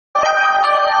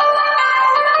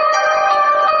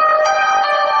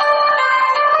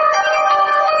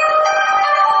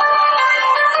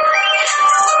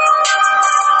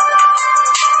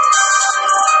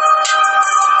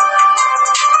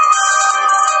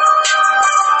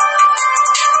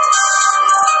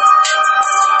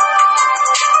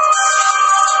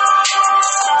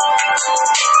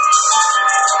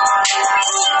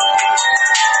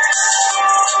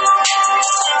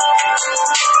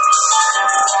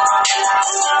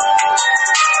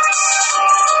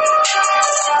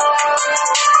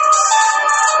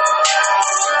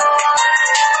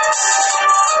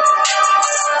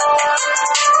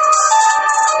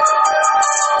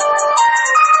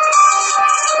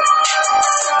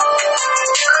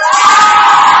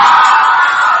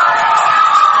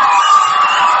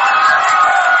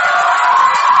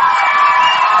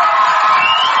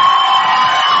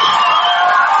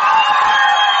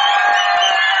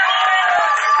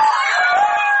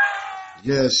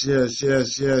Yes.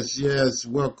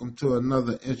 Welcome to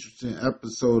another interesting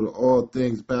episode of All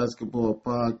Things Basketball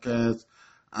Podcast.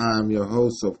 I'm your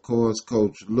host, of course,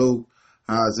 Coach Luke.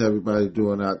 How's everybody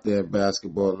doing out there in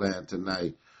basketball land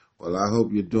tonight? Well, I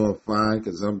hope you're doing fine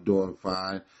because I'm doing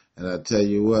fine. And I tell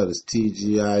you what, it's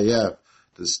TGIF,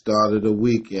 the start of the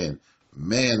weekend.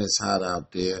 Man, it's hot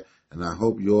out there, and I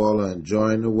hope you all are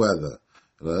enjoying the weather.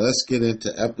 Now, let's get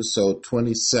into episode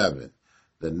 27.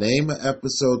 The name of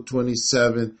episode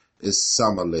 27 is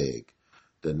Summer League.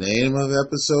 The name of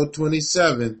episode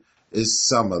 27 is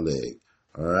Summer League.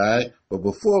 All right? But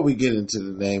before we get into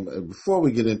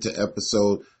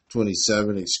episode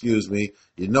 27,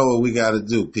 you know what we got to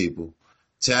do, people.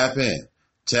 Tap in.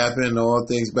 Tap in to All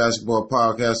Things Basketball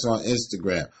Podcast on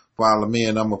Instagram. Follow me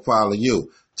and I'm going to follow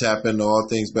you. Tap into All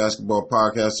Things Basketball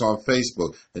Podcast on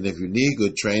Facebook. And if you need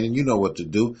good training, you know what to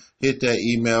do. Hit that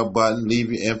email button,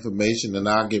 leave your information, and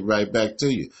I'll get right back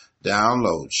to you.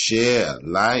 Download, share,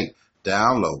 like,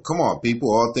 download. Come on,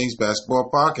 people. All Things Basketball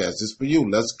Podcast is for you.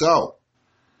 Let's go.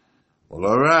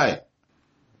 Well, all right.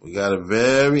 We got a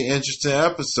very interesting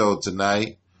episode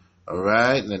tonight. All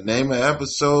right. And the name of the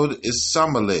episode is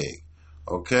Summer League.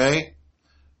 Okay.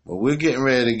 Well, we're getting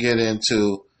ready to get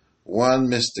into one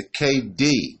Mr.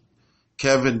 KD,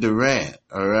 Kevin Durant,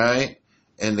 all right?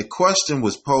 And the question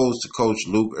was posed to Coach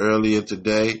Luke earlier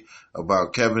today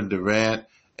about Kevin Durant,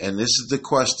 and this is the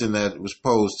question that was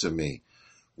posed to me.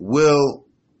 Will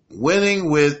winning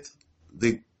with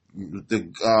the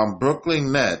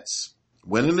Brooklyn Nets,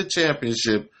 winning the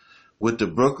championship with the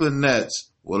Brooklyn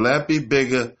Nets, will that be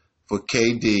bigger for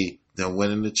KD than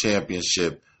winning the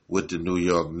championship with the New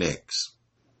York Knicks?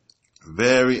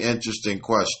 Very interesting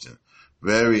question.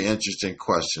 Very interesting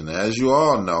question. As you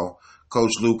all know,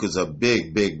 Coach Luke is a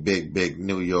big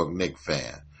New York Knicks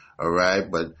fan. All right.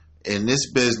 But in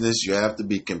this business, you have to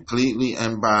be completely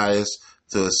unbiased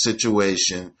to a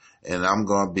situation. And I'm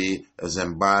going to be as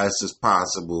unbiased as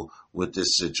possible with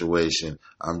this situation.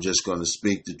 I'm just going to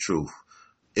speak the truth.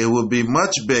 It would be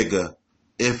much bigger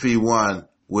if he won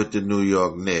with the New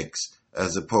York Knicks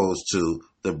as opposed to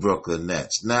the Brooklyn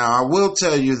Nets. Now, I will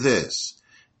tell you this.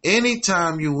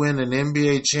 Anytime you win an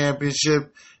NBA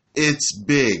championship, it's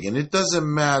big. And it doesn't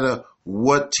matter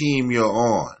what team you're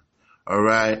on. All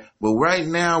right? But right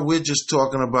now, we're just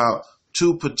talking about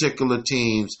two particular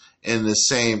teams in the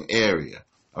same area.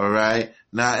 All right?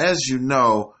 Now, as you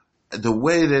know, the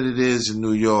way that it is in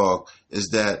New York is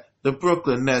that the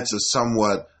Brooklyn Nets are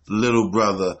somewhat little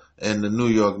brother and the New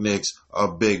York Knicks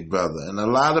are big brother. And a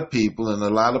lot of people and a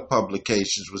lot of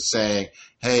publications were saying,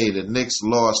 hey, the Knicks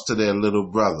lost to their little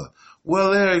brother.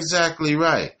 Well, they're exactly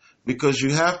right. Because you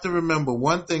have to remember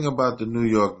one thing about the New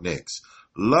York Knicks.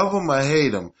 Love them or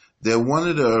hate them, they're one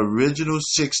of the original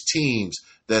 6 teams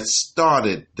that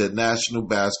started the National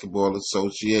Basketball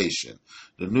Association.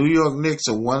 The New York Knicks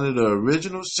are one of the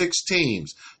original 6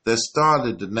 teams that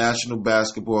started the National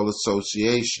Basketball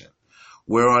Association.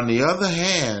 Where on the other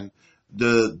hand,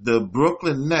 the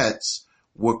Brooklyn Nets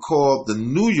were called the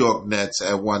New York Nets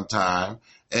at one time,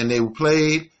 and they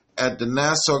played at the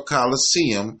Nassau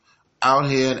Coliseum out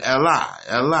here in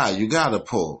LI, you gotta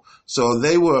pull. So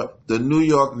they were the New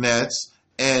York Nets,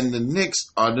 and the Knicks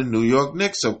are the New York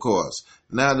Knicks, of course.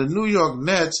 Now, the New York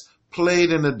Nets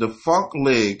played in a defunct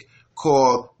league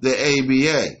called the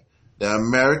ABA, the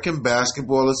American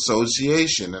Basketball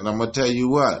Association. And I'm going to tell you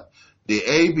what, the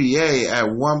ABA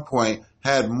at one point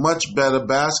had much better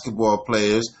basketball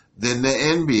players than the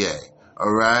NBA,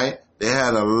 all right? They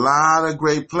had a lot of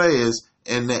great players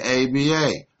in the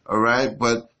ABA, all right?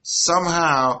 But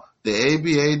somehow the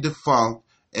ABA defunct,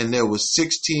 and there were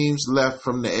 6 teams left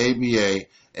from the ABA,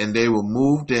 and they were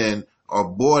moved in or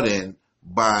bought in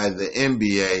by the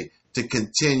NBA to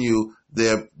continue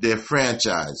their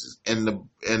franchises. And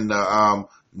the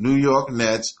New York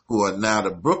Nets, who are now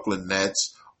the Brooklyn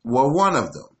Nets, were one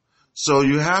of them. So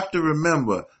you have to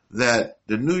remember that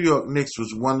the New York Knicks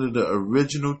was one of the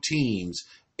original teams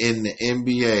in the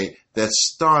NBA that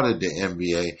started the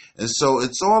NBA. And so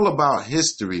it's all about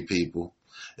history, people.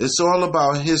 It's all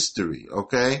about history,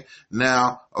 okay?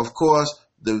 Now, of course,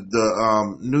 the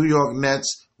New York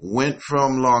Nets went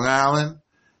from Long Island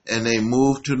and they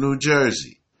moved to New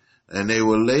Jersey. And they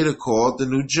were later called the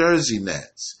New Jersey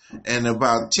Nets. And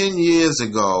about 10 years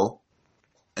ago,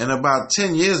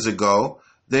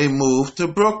 they moved to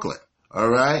Brooklyn, all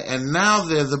right? And now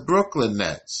they're the Brooklyn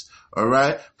Nets, all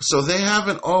right? So they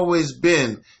haven't always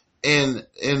been in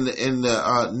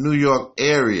the New York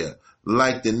area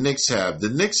like the Knicks have. The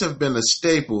Knicks have been a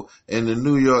staple in the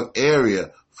New York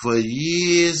area for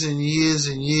years and years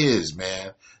and years,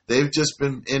 man. They've just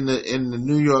been in the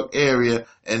New York area,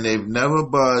 and they've never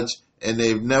budged, and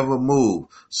they've never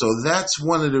moved. So that's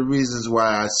one of the reasons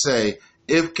why I say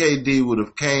if KD would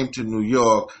have came to New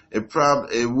York,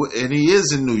 and he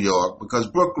is in New York, because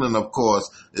Brooklyn, of course,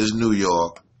 is New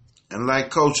York. And like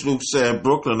Coach Luke said,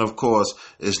 Brooklyn, of course,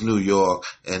 is New York.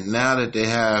 And now that they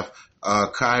have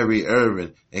Kyrie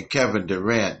Irving and Kevin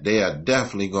Durant, they are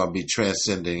definitely going to be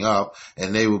transcending up,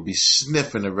 and they will be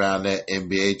sniffing around that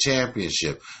NBA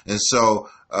championship. And so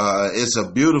it's a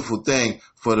beautiful thing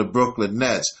for the Brooklyn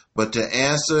Nets. But to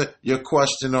answer your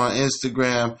question on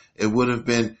Instagram, it would have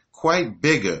been quite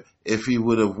bigger if he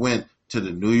would have went to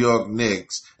the New York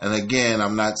Knicks. And again,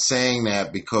 I'm not saying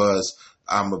that because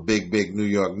I'm a big New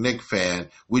York Knicks fan.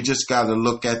 We just got to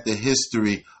look at the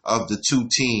history of the two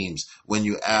teams when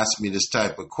you ask me this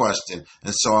type of question.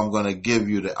 And so I'm going to give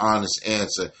you the honest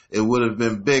answer. It would have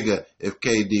been bigger if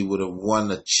KD would have won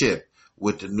the chip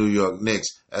with the New York Knicks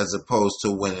as opposed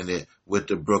to winning it with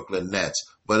the Brooklyn Nets.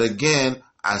 But again,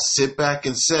 I sit back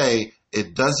and say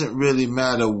it doesn't really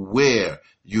matter where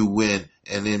you win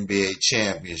an NBA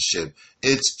championship.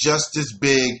 It's just as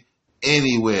big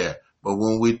anywhere. But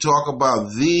when we talk about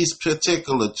these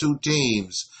particular two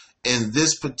teams in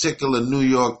this particular New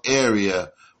York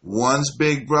area, one's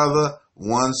big brother,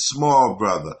 one's small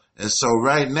brother. And so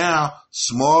right now,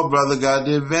 small brother got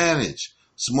the advantage.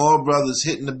 Small brother's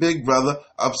hitting the big brother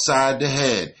upside the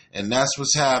head. And that's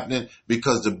what's happening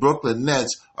because the Brooklyn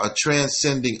Nets are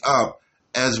transcending up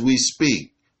as we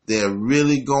speak. They're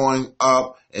really going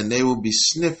up, and they will be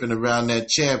sniffing around that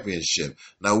championship.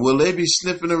 Now, will they be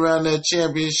sniffing around that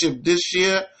championship this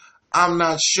year? I'm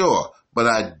not sure. But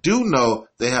I do know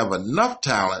they have enough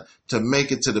talent to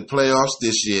make it to the playoffs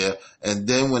this year. And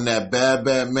then when that bad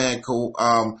man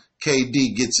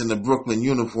KD gets in the Brooklyn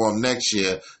uniform next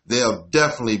year, they'll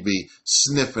definitely be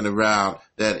sniffing around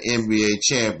that NBA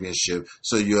championship.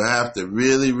 So you'll have to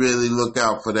really, really look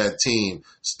out for that team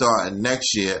starting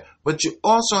next year. But you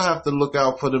also have to look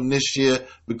out for them this year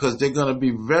because they're going to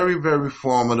be very, very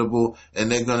formidable,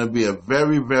 and they're going to be a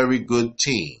very, very good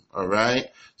team. All right?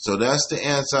 So that's the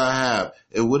answer I have.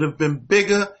 It would have been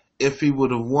bigger if he would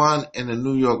have won in a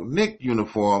New York Knicks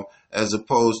uniform as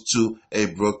opposed to a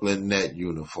Brooklyn Net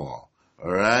uniform.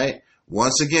 All right?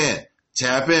 Once again,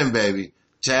 tap in, baby.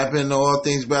 Tap into All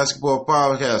Things Basketball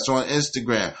Podcast on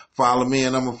Instagram. Follow me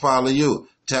and I'm going to follow you.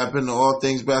 Tap into All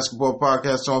Things Basketball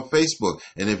Podcast on Facebook.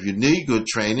 And if you need good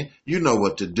training, you know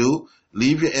what to do.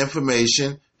 Leave your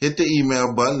information. Hit the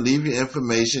email button. Leave your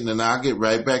information, and I'll get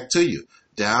right back to you.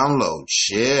 Download,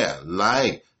 share,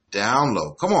 like,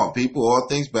 download. Come on, people. All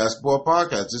Things Basketball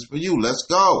Podcast is for you. Let's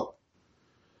go.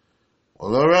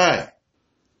 Well, all right.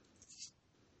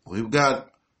 We've got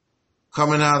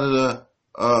coming out of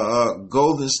the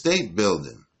Golden State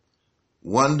building,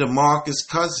 one DeMarcus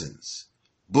Cousins,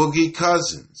 Boogie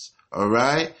Cousins. All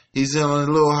right. He's in a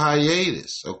little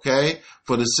hiatus. Okay.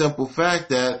 For the simple fact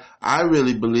that I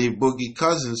really believe Boogie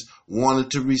Cousins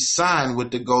wanted to resign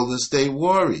with the Golden State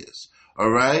Warriors. All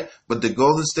right. But the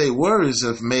Golden State Warriors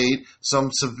have made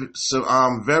some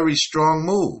very strong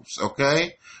moves.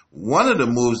 Okay. One of the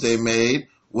moves they made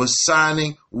was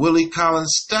signing Willie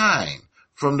Cauley-Stein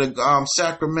from the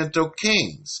Sacramento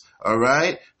Kings. All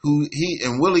right.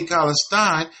 Willie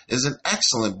Cauley-Stein is an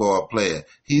excellent ball player.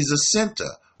 He's a center.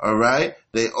 All right.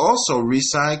 They also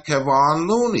re-signed Kevon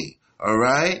Looney. All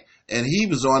right. And he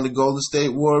was on the Golden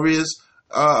State Warriors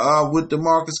with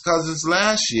DeMarcus Cousins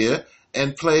last year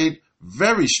and played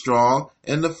very strong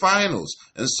in the finals.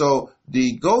 And so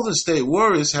the Golden State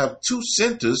Warriors have two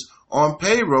centers on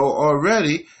payroll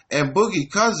already, and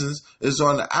Boogie Cousins is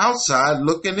on the outside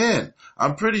looking in.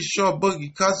 I'm pretty sure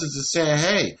Boogie Cousins is saying,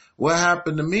 hey, what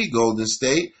happened to me, Golden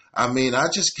State? I mean, I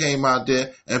just came out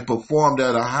there and performed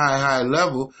at a high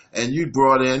level, and you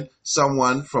brought in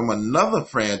someone from another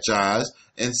franchise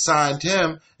and signed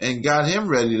him and got him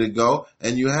ready to go,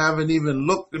 and you haven't even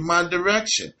looked in my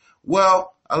direction.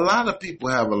 Well, a lot of people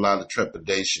have a lot of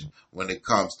trepidation when it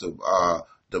comes to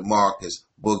DeMarcus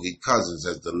Boogie Cousins,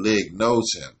 as the league knows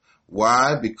him.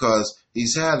 Why? Because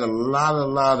he's had a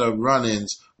lot of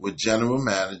run-ins with general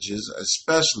managers,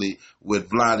 especially with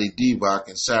Vlade Divac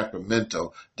in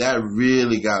Sacramento. That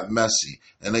really got messy.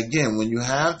 And again, when you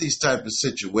have these type of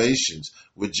situations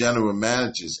with general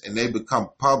managers and they become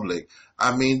public,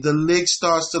 I mean, the league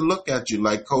starts to look at you,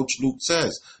 like Coach Luke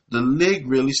says. The league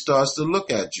really starts to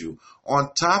look at you.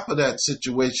 On top of that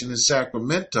situation in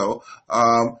Sacramento,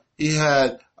 he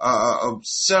had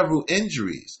several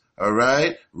injuries, all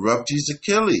right? Ruptured his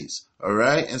Achilles, all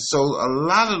right? And so a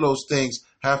lot of those things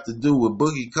have to do with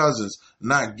Boogie Cousins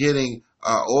not getting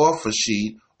an offer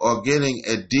sheet or getting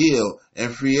a deal in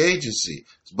free agency.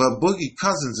 But Boogie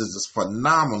Cousins is a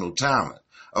phenomenal talent.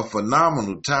 a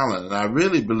phenomenal talent. And I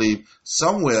really believe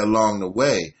somewhere along the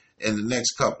way, in the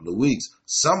next couple of weeks,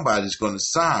 somebody's going to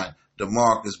sign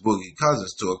DeMarcus Boogie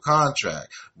Cousins to a contract.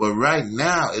 But right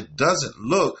now, it doesn't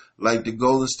look like the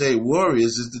Golden State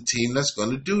Warriors is the team that's going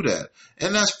to do that.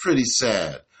 And that's pretty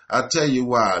sad. I'll tell you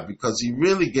why. Because he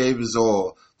really gave his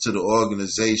all to the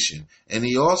organization. And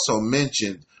he also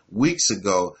mentioned weeks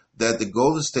ago that the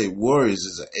Golden State Warriors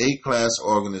is an A-class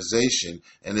organization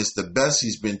and it's the best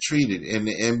he's been treated in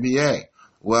the NBA.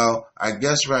 Well, I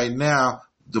guess right now,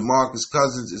 DeMarcus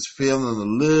Cousins is feeling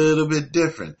a little bit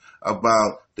different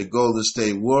about the Golden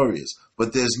State Warriors.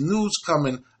 But there's news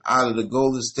coming out of the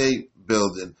Golden State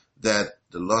building that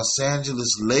the Los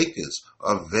Angeles Lakers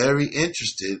are very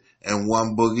interested in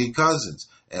one Boogie Cousins.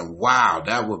 And wow,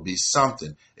 that would be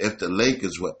something if the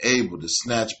Lakers were able to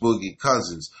snatch Boogie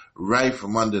Cousins right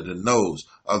from under the nose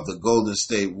of the Golden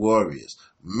State Warriors.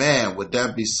 Man, would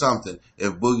that be something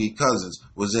if Boogie Cousins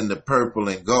was in the purple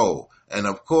and gold. And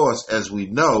of course, as we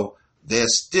know, they're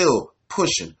still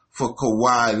pushing for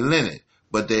Kawhi Leonard,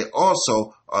 but they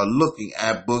also are looking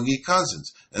at Boogie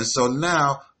Cousins. And so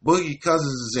now Boogie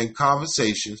Cousins is in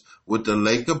conversations with the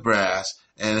Laker brass,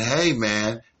 and hey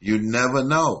man, you never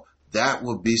know. That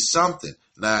would be something.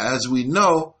 Now, as we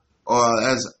know, or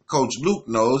as Coach Luke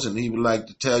knows, and he would like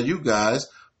to tell you guys,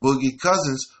 Boogie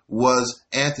Cousins was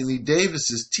Anthony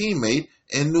Davis's teammate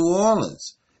in New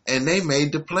Orleans. And they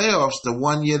made the playoffs the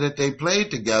one year that they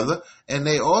played together, and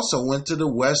they also went to the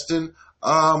Western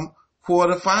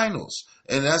quarterfinals.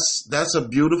 And that's a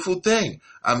beautiful thing.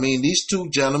 I mean, these two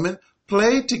gentlemen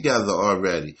played together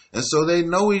already, and so they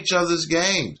know each other's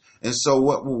games. And so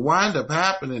what will wind up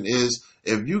happening is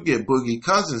if you get Boogie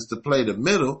Cousins to play the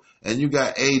middle, and you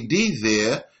got AD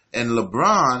there and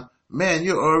LeBron, man,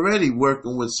 you're already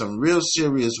working with some real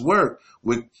serious work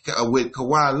with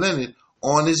Kawhi Leonard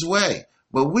on his way.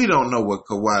 But we don't know what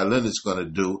Kawhi Leonard's going to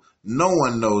do. No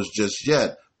one knows just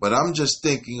yet. But I'm just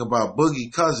thinking about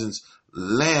Boogie Cousins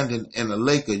landing in a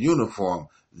Laker uniform.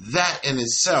 That in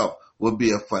itself would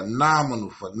be a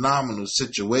phenomenal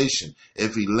situation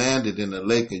if he landed in a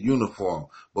Laker uniform.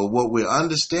 But what we're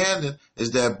understanding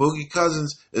is that Boogie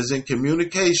Cousins is in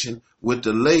communication with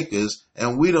the Lakers,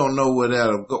 and we don't know where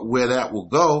that will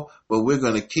go, but we're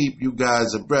going to keep you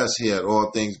guys abreast here at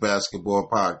All Things Basketball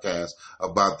Podcast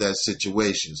about that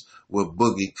situations with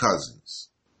Boogie Cousins.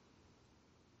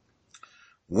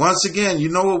 Once again, you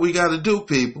know what we got to do,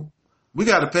 people. We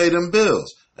got to pay them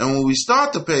bills. And when we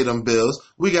start to pay them bills,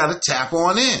 we got to tap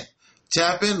on in.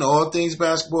 Tap in to All Things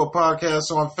Basketball Podcast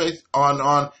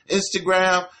on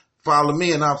Instagram. Follow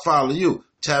me and I'll follow you.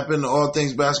 Tap into All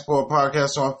Things Basketball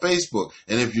Podcast on Facebook.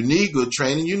 And if you need good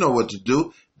training, you know what to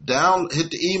do. Hit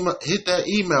that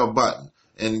email button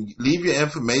and leave your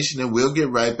information and we'll get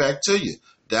right back to you.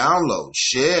 Download,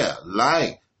 share,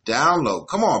 like, download.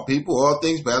 Come on, people. All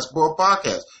Things Basketball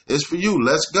Podcast. It's for you.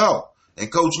 Let's go. And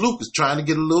Coach Luke is trying to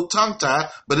get a little tongue-tied,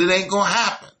 but it ain't going to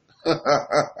happen.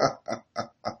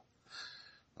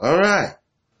 All right.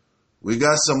 We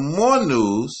got some more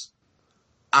news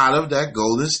out of that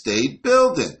Golden State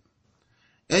building.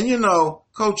 And, you know,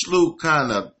 Coach Luke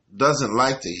kind of doesn't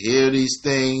like to hear these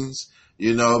things,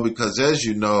 you know, because as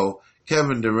you know,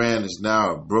 Kevin Durant is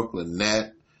now a Brooklyn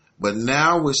Net. But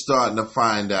now we're starting to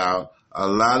find out a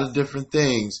lot of different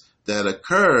things that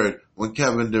occurred when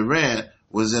Kevin Durant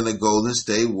was in a Golden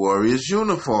State Warriors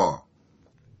uniform.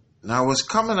 Now, what's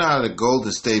coming out of the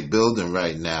Golden State building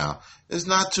right now is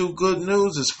not too good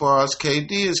news as far as KD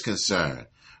is concerned.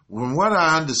 From what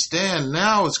I understand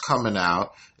now is coming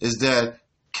out is that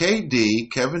KD,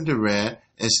 Kevin Durant,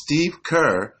 and Steve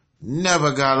Kerr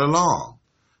never got along.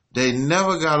 They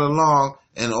never got along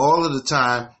in all of the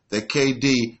time that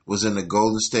KD was in the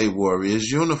Golden State Warriors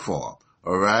uniform.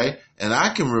 All right. And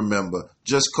I can remember,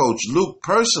 just Coach Luke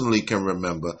personally can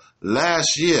remember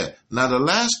last year. Now, the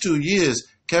last 2 years,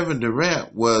 Kevin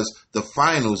Durant was the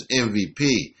finals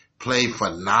MVP. Played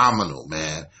phenomenal,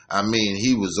 man. I mean,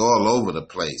 he was all over the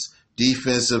place,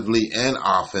 defensively and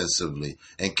offensively.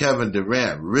 And Kevin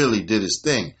Durant really did his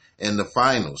thing in the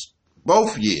finals,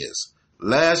 both years,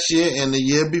 last year and the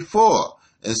year before.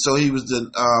 And so he was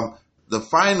the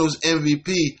finals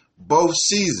MVP both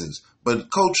seasons.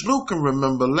 But Coach Luke can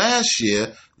remember last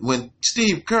year when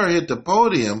Steve Kerr hit the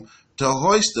podium to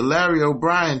hoist the Larry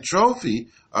O'Brien trophy,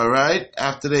 all right,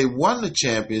 after they won the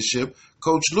championship.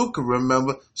 Coach Luke can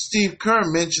remember Steve Kerr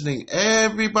mentioning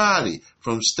everybody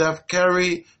from Steph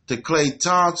Curry to Klay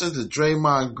Thompson to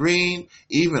Draymond Green,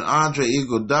 even Andre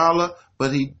Iguodala,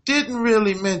 but he didn't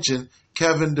really mention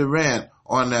Kevin Durant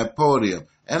on that podium.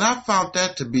 And I found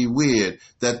that to be weird,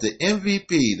 that the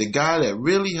MVP, the guy that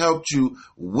really helped you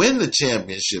win the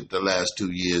championship the last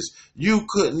 2 years, you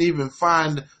couldn't even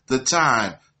find the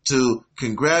time to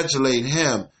congratulate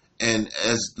him, and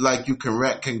as like you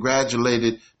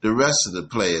congratulated the rest of the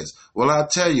players. Well, I'll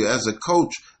tell you, as a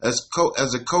coach,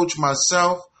 as a coach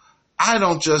myself, I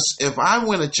don't just, if I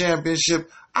win a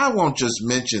championship, I won't just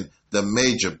mention the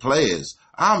major players.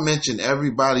 I'll mention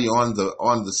everybody on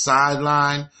the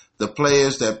sideline, the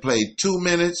players that played 2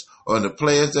 minutes or the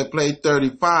players that played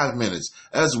 35 minutes,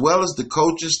 as well as the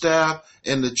coaching staff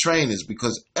and the trainers,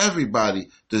 because everybody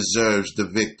deserves the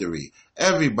victory.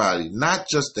 Everybody, not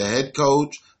just the head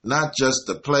coach, not just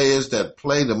the players that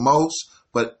play the most,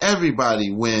 but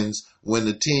everybody wins when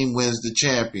the team wins the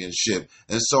championship.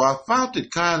 And so I found it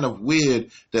kind of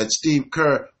weird that Steve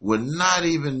Kerr would not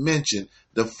even mention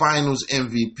the finals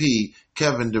MVP,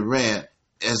 Kevin Durant,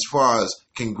 as far as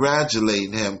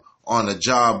congratulating him on a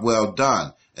job well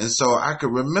done. And so I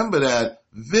could remember that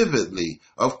vividly.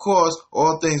 Of course,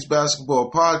 All Things Basketball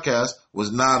Podcast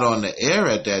was not on the air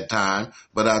at that time,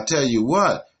 but I'll tell you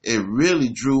what, it really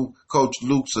drew Coach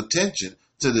Luke's attention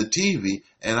to the TV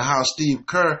and how Steve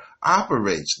Kerr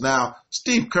operates. Now,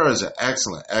 Steve Kerr is an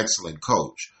excellent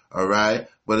coach, all right?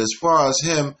 But as far as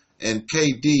him and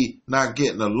KD not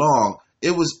getting along,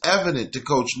 it was evident to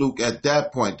Coach Luke at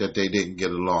that point that they didn't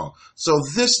get along. So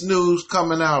this news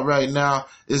coming out right now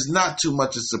is not too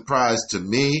much a surprise to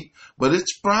me, but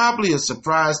it's probably a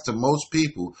surprise to most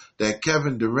people that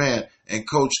Kevin Durant and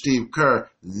Coach Steve Kerr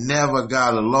never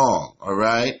got along, all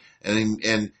right?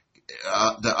 And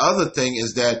the other thing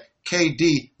is that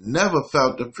KD never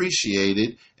felt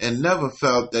appreciated and never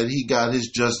felt that he got his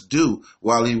just due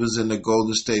while he was in the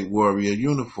Golden State Warrior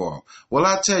uniform. Well,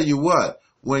 I tell you what,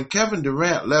 when Kevin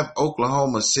Durant left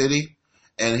Oklahoma City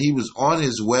and he was on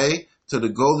his way to the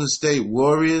Golden State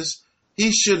Warriors,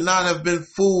 he should not have been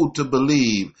fooled to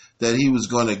believe that he was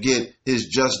going to get his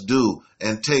just due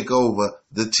and take over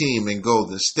the team in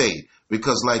Golden State.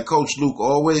 Because like Coach Luke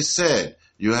always said,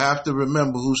 you have to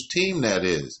remember whose team that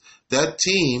is. That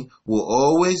team will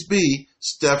always be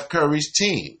Steph Curry's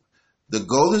team. The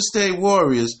Golden State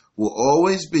Warriors will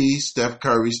always be Steph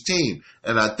Curry's team.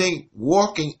 And I think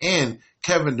walking in,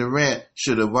 Kevin Durant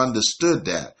should have understood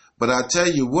that. But I tell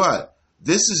you what,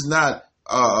 this is not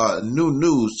new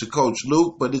news to Coach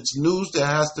Luke, but it's news that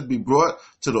has to be brought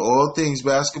to the All Things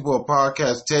Basketball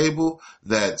Podcast table,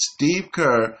 that Steve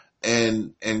Kerr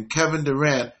and Kevin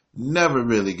Durant never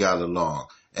really got along.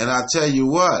 And I tell you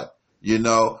what,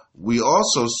 we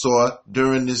also saw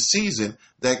during this season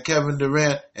that Kevin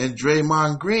Durant and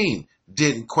Draymond Green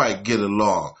didn't quite get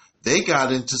along. They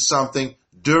got into something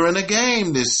during a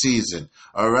game this season,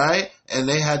 all right? And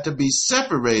they had to be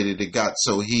separated. It got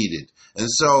so heated. And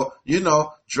so,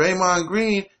 Draymond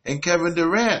Green and Kevin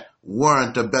Durant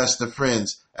weren't the best of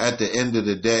friends at the end of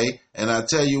the day. And I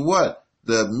tell you what,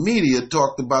 the media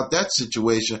talked about that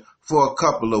situation for a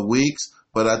couple of weeks.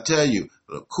 But I tell you,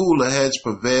 the cooler heads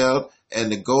prevailed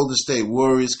and the Golden State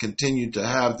Warriors continued to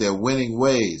have their winning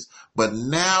ways. But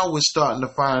now we're starting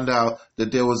to find out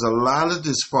that there was a lot of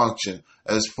dysfunction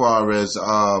as far as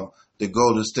the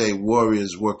Golden State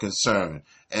Warriors were concerned.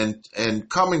 And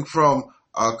coming from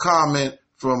a comment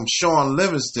from Sean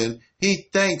Livingston, he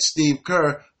thanked Steve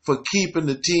Kerr for keeping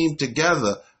the team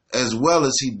together as well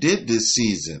as he did this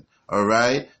season, all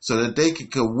right, so that they could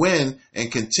win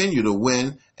and continue to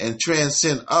win and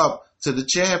transcend up to the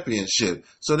championship.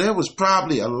 So there was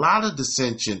probably a lot of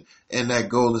dissension in that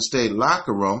Golden State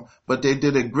locker room, but they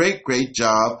did a great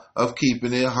job of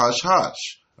keeping it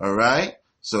hush-hush, all right?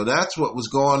 So that's what was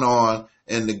going on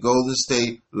in the Golden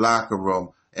State locker room.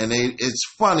 And it's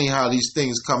funny how these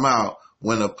things come out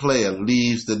when a player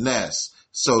leaves the nest,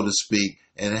 so to speak,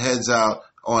 and heads out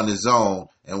on his own,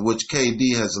 and which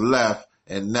KD has left,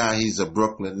 and now he's a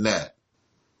Brooklyn Net.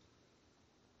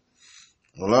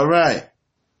 Well, all right.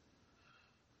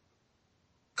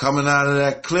 Coming out of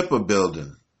that Clipper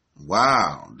building.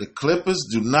 Wow. The Clippers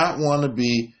do not want to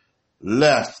be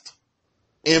left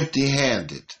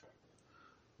empty-handed.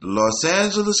 The Los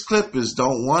Angeles Clippers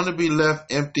don't want to be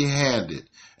left empty-handed.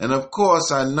 And of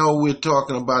course, I know we're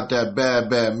talking about that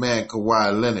bad man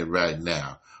Kawhi Leonard right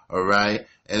now. All right.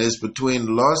 And it's between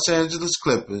the Los Angeles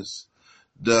Clippers,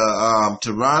 the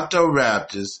Toronto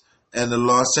Raptors, and the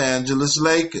Los Angeles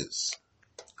Lakers.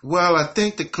 Well, I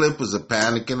think the Clippers are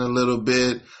panicking a little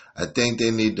bit. I think they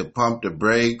need to pump the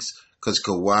brakes because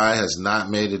Kawhi has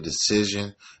not made a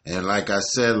decision. And like I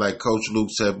said, like Coach Luke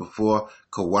said before,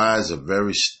 Kawhi is a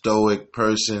very stoic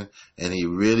person, and he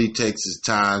really takes his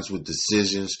times with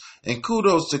decisions. And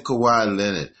kudos to Kawhi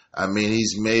Leonard. I mean,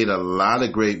 he's made a lot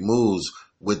of great moves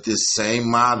with this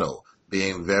same motto,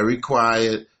 being very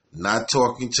quiet, not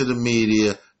talking to the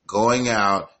media, going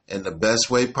out in the best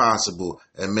way possible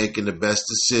and making the best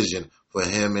decision for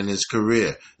him in his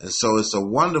career. And so it's a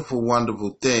wonderful,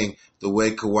 wonderful thing the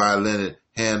way Kawhi Leonard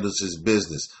handles his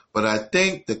business. But I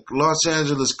think the Los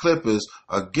Angeles Clippers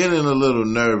are getting a little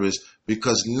nervous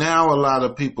because now a lot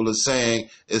of people are saying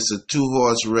it's a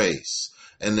two-horse race.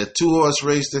 And the two-horse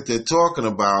race that they're talking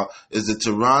about is the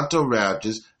Toronto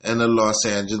Raptors and the Los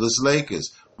Angeles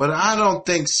Lakers. But I don't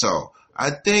think so.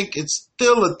 I think it's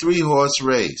still a three-horse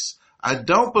race. I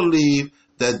don't believe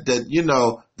that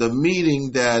the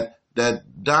meeting that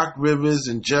Doc Rivers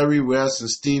and Jerry West and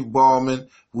Steve Ballmer,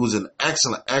 who's an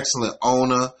excellent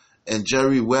owner, and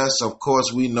Jerry West, of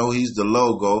course, we know he's the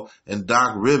logo, and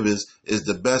Doc Rivers is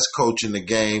the best coach in the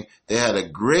game. They had a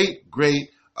great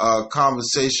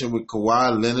conversation with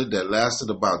Kawhi Leonard that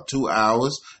lasted about 2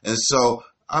 hours. And so,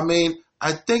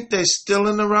 I think they're still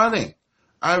in the running.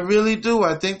 I really do.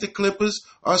 I think the Clippers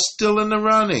are still in the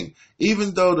running,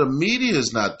 even though the media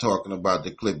is not talking about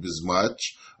the Clippers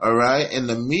much, all right? And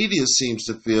the media seems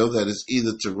to feel that it's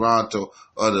either Toronto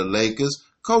or the Lakers.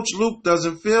 Coach Luke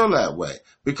doesn't feel that way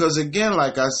because, again,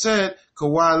 like I said,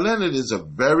 Kawhi Leonard is a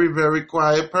very, very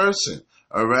quiet person,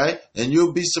 all right? And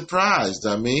you'll be surprised,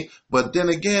 But then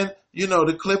again,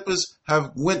 the Clippers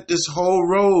have went this whole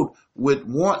road with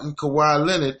wanting Kawhi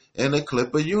Leonard in a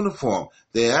Clipper uniform.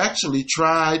 They actually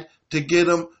tried to get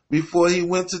him before he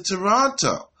went to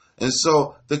Toronto. And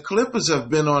so the Clippers have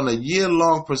been on a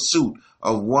year-long pursuit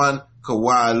of one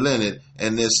Kawhi Leonard,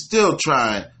 and they're still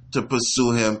trying to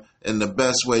pursue him in the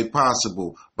best way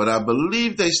possible. But I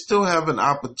believe they still have an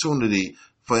opportunity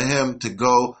for him to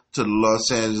go to the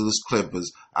Los Angeles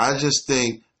Clippers. I just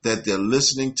think that they're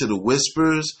listening to the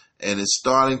whispers, and it's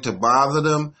starting to bother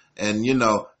them. And,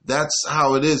 that's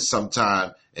how it is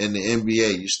sometimes in the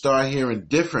NBA. You start hearing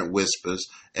different whispers,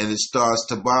 and it starts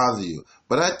to bother you.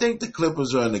 But I think the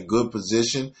Clippers are in a good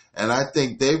position, and I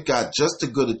think they've got just as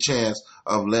good a chance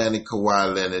of landing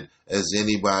Kawhi Leonard as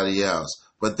anybody else.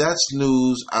 But that's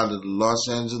news out of the Los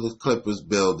Angeles Clippers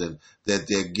building, that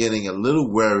they're getting a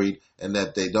little worried and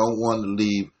that they don't want to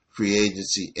leave free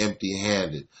agency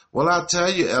empty-handed. Well, I'll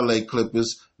tell you, LA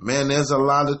Clippers, man, there's a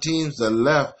lot of teams that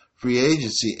left free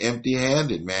agency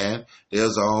empty-handed, man.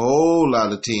 There's a whole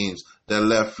lot of teams that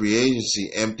left free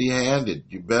agency empty-handed.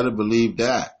 You better believe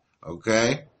that,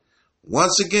 okay?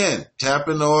 Once again, tap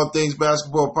into All Things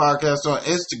Basketball Podcast on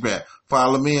Instagram.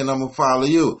 Follow me and I'm going to follow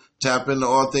you. Tap into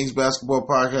All Things Basketball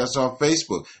Podcast on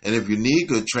Facebook. And if you need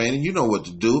good training, you know what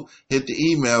to do. Hit the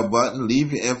email button,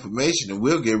 leave your information, and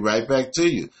we'll get right back to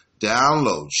you.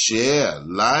 Download, share,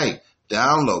 like,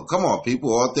 download. Come on,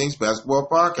 people. All Things Basketball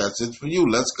Podcast. It's for you.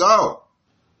 Let's go.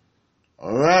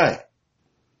 All right.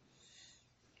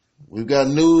 We've got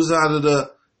news out of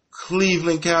the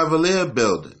Cleveland Cavalier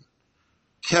building.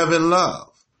 Kevin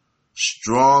Love.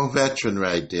 Strong veteran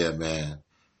right there, man.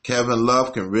 Kevin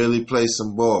Love can really play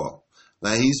some ball.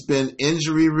 Now, he's been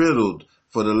injury-riddled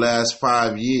for the last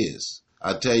 5 years.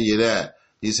 I'll tell you that.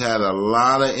 He's had a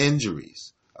lot of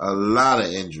injuries.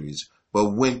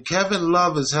 But when Kevin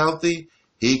Love is healthy,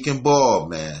 he can ball,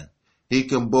 man. He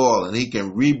can ball, and he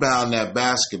can rebound that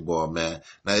basketball, man.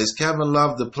 Now, is Kevin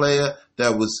Love the player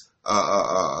that was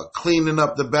cleaning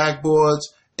up the backboards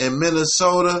in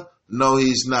Minnesota? No,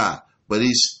 he's not. But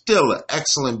he's still an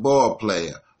excellent ball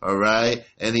player, all right?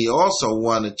 And he also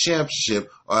won a championship,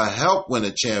 or helped win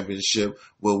a championship,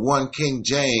 with one King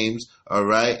James, all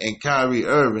right, and Kyrie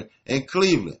Irving in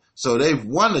Cleveland. So they've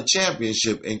won a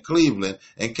championship in Cleveland,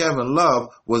 and Kevin Love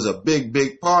was a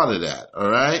big part of that,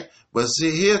 all right? But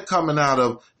see, here coming out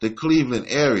of the Cleveland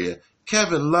area,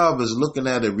 Kevin Love is looking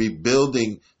at a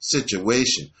rebuilding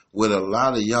situation with a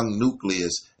lot of young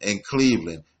nucleus in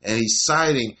Cleveland, and he's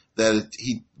citing that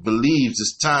he believes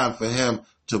it's time for him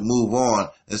to move on.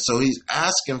 And so he's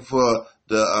asking for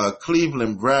the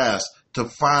Cleveland brass to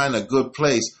find a good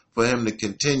place for him to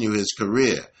continue his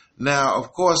career. Now,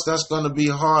 of course, that's going to be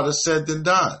harder said than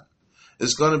done.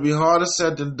 It's going to be harder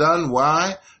said than done.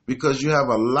 Why? Because you have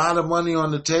a lot of money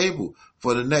on the table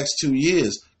for the next 2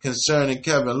 years concerning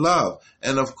Kevin Love.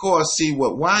 And, of course, see,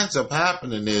 what winds up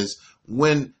happening is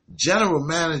when general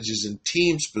managers and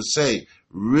teams per se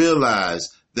realize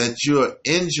that you're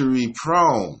injury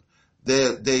prone,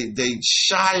 they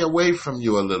shy away from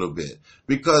you a little bit,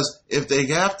 because if they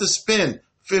have to spend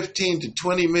 $15 to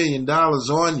 $20 million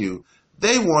on you,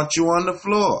 they want you on the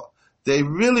floor. They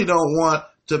really don't want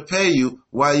to pay you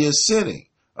while you're sitting,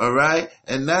 all right?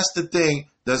 And that's the thing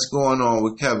that's going on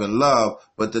with Kevin Love.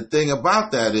 But the thing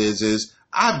about that is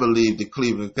I believe the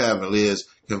Cleveland Cavaliers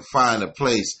can find a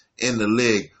place in the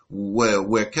league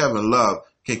where Kevin Love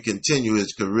can continue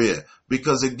his career.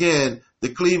 Because again, the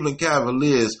Cleveland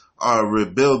Cavaliers are a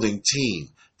rebuilding team.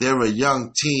 They're a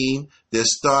young team. They're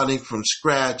starting from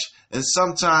scratch. And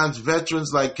sometimes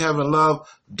veterans like Kevin Love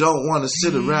don't want to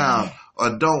sit around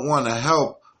or don't want to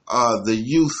help the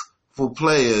youthful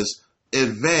players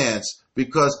advance,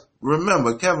 because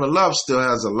remember, Kevin Love still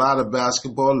has a lot of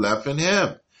basketball left in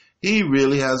him. He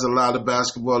really has a lot of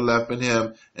basketball left in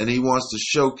him, and he wants to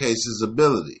showcase his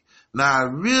ability. Now, I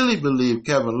really believe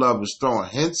Kevin Love is throwing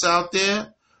hints out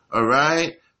there, all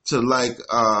right, to like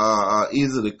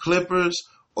either the Clippers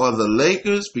or the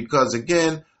Lakers, because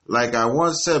again, like I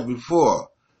once said before,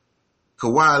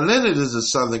 Kawhi Leonard is a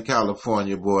Southern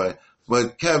California boy,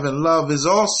 but Kevin Love is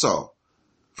also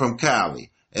from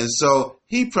Cali. And so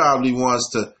he probably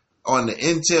wants to, on the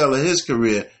intel of his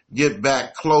career, get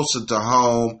back closer to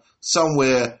home,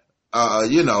 somewhere,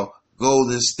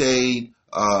 Golden State,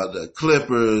 the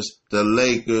Clippers, the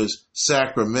Lakers,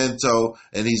 Sacramento,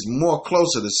 and he's more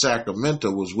closer to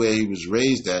Sacramento, was where he was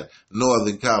raised at,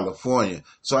 Northern California.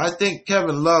 So I think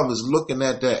Kevin Love is looking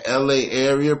at that LA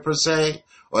area per se,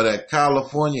 or that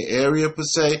California area per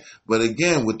se. But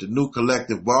again, with the new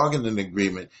collective bargaining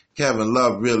agreement, Kevin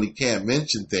Love really can't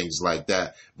mention things like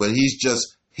that. But he's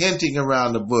just hinting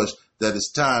around the bush that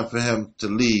it's time for him to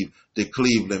leave the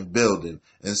Cleveland building.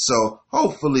 And so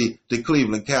hopefully the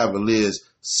Cleveland Cavaliers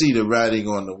see the writing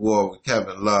on the wall with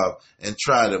Kevin Love and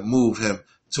try to move him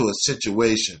to a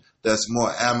situation that's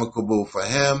more amicable for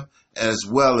him, as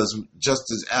well as just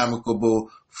as amicable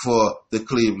for the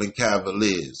Cleveland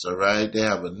Cavaliers. All right, they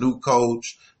have a new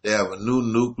coach, they have a new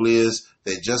nucleus.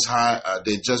 They just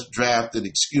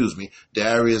drafted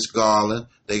Darius Garland.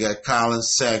 They got Colin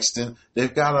Sexton.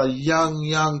 They've got a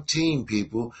young team,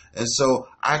 people. And so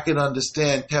I can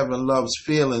understand Kevin Love's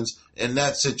feelings in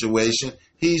that situation.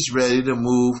 He's ready to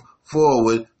move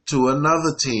forward to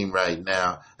another team right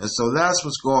now. And so that's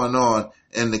what's going on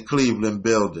in the Cleveland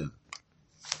building.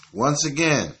 Once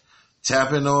again,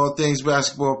 tap into All Things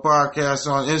Basketball Podcast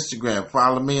on Instagram.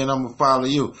 Follow me and I'm going to follow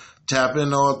you. Tap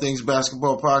into All Things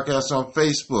Basketball Podcast on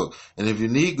Facebook. And if you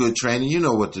need good training, you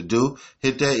know what to do.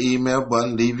 Hit that email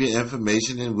button, leave your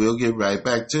information, and we'll get right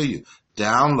back to you.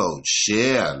 Download,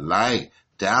 share, like,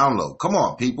 download. Come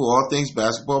on, people. All Things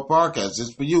Basketball Podcast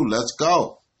is for you. Let's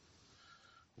go.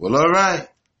 Well, all right.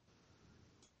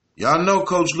 Y'all know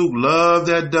Coach Luke loved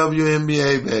that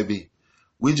WNBA, baby.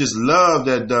 We just love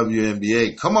that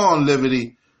WNBA. Come on,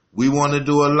 Liberty. We want to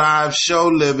do a live show,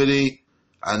 Liberty.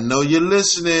 I know you're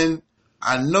listening.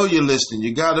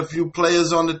 You got a few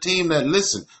players on the team that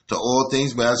listen to All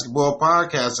Things Basketball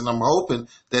Podcast, and I'm hoping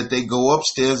that they go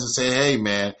upstairs and say, hey,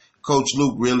 man, Coach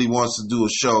Luke really wants to do a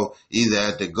show either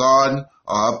at the Garden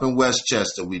or up in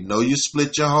Westchester. We know you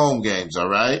split your home games, all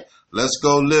right? Let's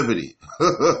go, Liberty.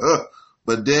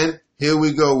 But then here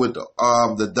we go with the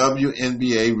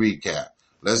WNBA recap.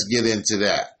 Let's get into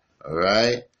that, all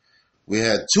right? We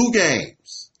had 2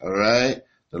 games, all right?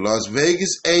 The Las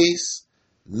Vegas Ace,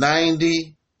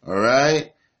 90, all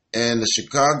right? And the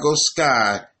Chicago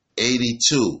Sky,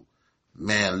 82.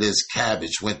 Man, Liz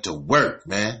Cabbage went to work,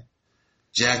 man.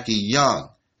 Jackie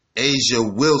Young, Asia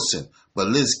Wilson. But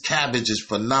Liz Cabbage is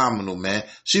phenomenal, man.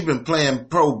 She's been playing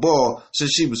pro ball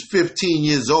since she was 15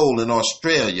 years old in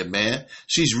Australia, man.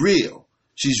 She's real.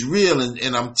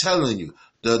 And I'm telling you,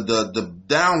 the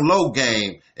down low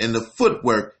game and the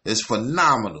footwork is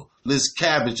phenomenal. Liz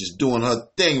Cabbage is doing her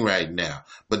thing right now.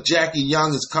 But Jackie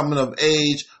Young is coming of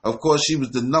age. Of course, she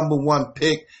was the number 1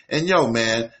 pick. And yo,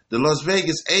 man, the Las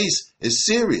Vegas Ace is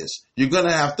serious. You're going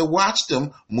to have to watch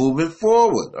them moving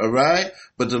forward, all right?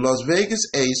 But the Las Vegas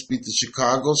Ace beat the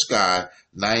Chicago Sky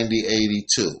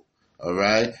 90-82, all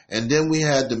right? And then we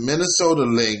had the Minnesota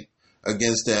Lynx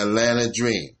against the Atlanta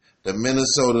Dream. The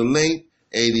Minnesota Lynx,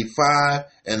 85,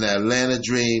 and the Atlanta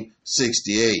Dream,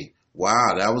 68.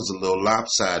 Wow, that was a little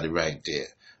lopsided right there.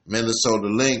 Minnesota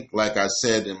Lynx, like I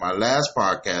said in my last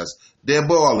podcast, they're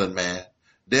balling, man.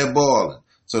 They're balling.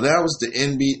 So that was the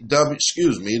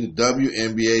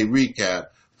WNBA recap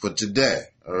for today,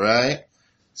 all right?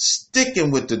 Sticking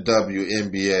with the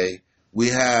WNBA, we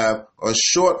have a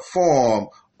short form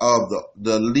of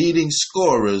the leading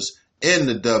scorers in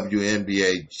the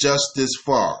WNBA just this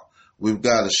far. We've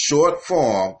got a short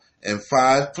form and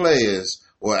 5 players,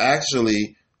 or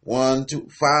actually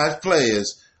 5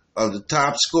 players of the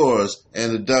top scorers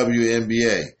in the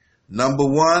WNBA. Number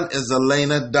 1 is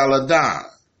Elena Delle Donne.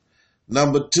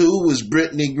 Number 2 is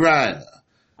Brittany Griner.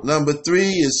 Number 3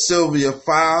 is Sylvia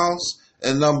Fowles.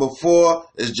 And number 4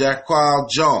 is Jaquel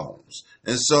Jones.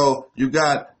 And so you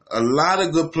got a lot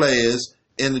of good players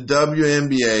in the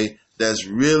WNBA that's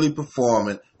really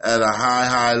performing at a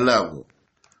high level.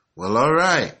 Well, all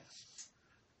right.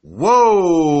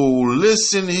 Whoa,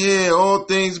 listen here, All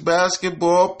Things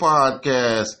Basketball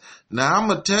Podcast. Now, I'm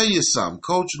going to tell you something.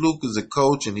 Coach Luke is a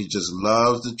coach, and he just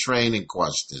loves the training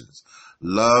questions.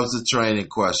 Loves the training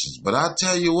questions. But I'll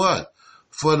tell you what,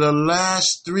 for the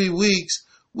last 3 weeks,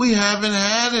 we haven't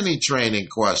had any training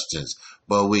questions.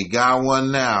 But we got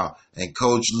one now, and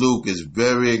Coach Luke is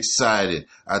very excited.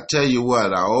 I tell you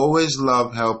what, I always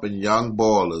love helping young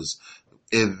ballers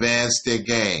advance their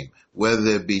game,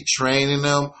 whether it be training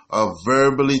them or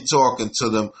verbally talking to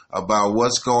them about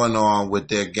what's going on with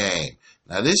their game.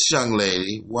 Now, this young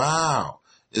lady, wow,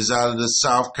 is out of the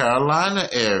South Carolina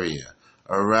area,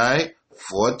 all right?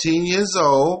 14 years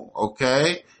old,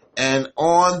 okay? And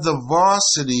on the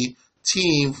varsity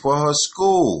team for her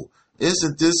school.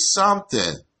 Isn't this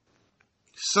something?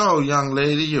 So, young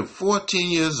lady, you're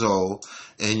 14 years old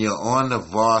and you're on the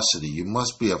varsity. You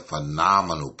must be a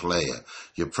phenomenal player.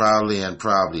 You're probably in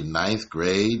ninth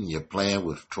grade and you're playing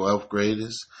with 12th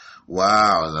graders.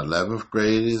 Wow, and 11th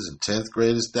graders and 10th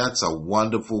graders. That's a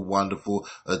wonderful, wonderful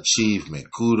achievement.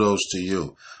 Kudos to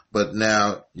you. But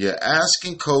now you're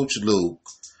asking Coach Luke,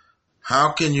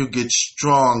 how can you get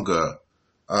stronger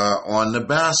on the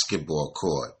basketball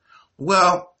court?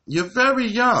 Well, you're very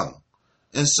young.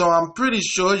 And so I'm pretty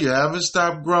sure you haven't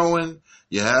stopped growing.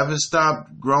 You haven't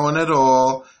stopped growing at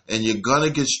all. And you're going to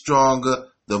get stronger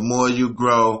the more you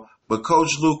grow. But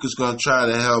Coach Luke is going to try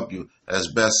to help you as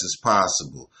best as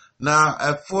possible. Now,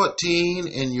 at 14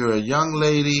 and you're a young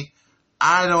lady,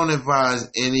 I don't advise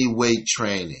any weight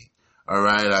training. All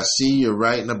right, I see you're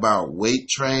writing about weight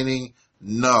training.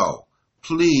 No,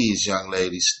 please, young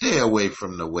lady, stay away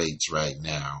from the weights right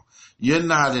now. You're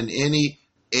not in any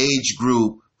age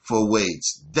group for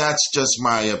weights. That's just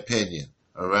my opinion,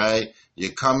 all right?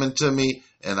 You're coming to me,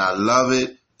 and I love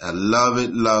it. I love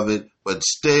it, love it. But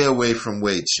stay away from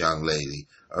weights, young lady,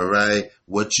 all right?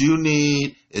 What you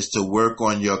need is to work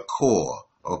on your core,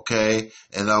 okay?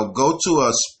 And I'll go to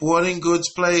a sporting goods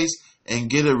place and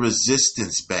get a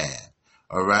resistance band,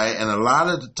 all right? And a lot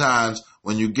of the times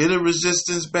when you get a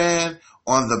resistance band,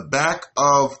 on the back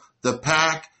of the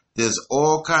pack, there's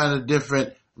all kind of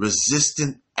different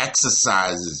resistant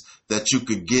exercises that you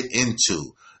could get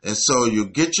into. And so you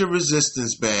get your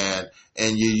resistance band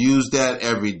and you use that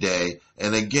every day.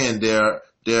 And again, there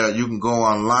you can go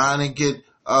online and get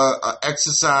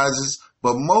exercises,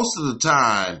 but most of the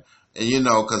time, and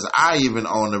because I even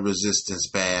own a resistance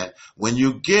band, when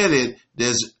you get it,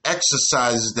 there's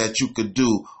exercises that you could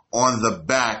do on the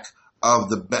back of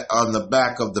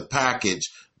the package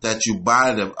that you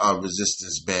buy the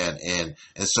resistance band in.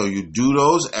 And so you do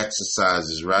those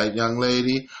exercises, right, young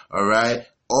lady? All right.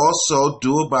 Also,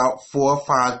 do about 4 or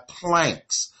 5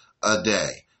 planks a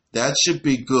day. That should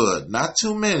be good. Not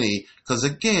too many, because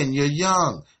again, you're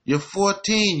young. You're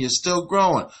 14. You're still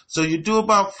growing. So you do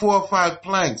about 4 or 5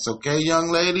 planks, okay, young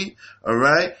lady? All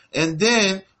right. And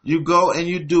then you go and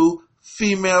you do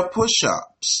female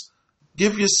push-ups.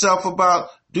 Give yourself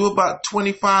do about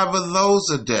 25 of those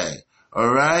a day. All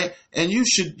right. And you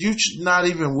should not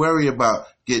even worry about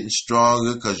getting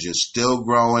stronger because you're still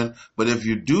growing. But if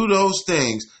you do those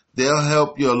things, they'll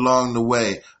help you along the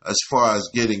way as far as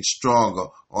getting stronger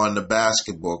on the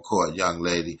basketball court, young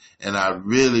lady. And I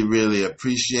really, really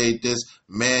appreciate this.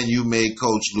 Man, you made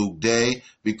Coach Luke day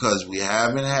because we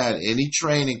haven't had any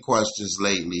training questions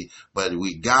lately, but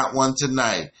we got one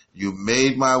tonight. You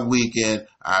made my weekend.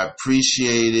 I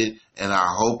appreciate it. And I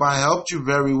hope I helped you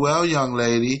very well, young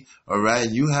lady. All right.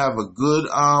 And you have a good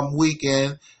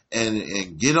weekend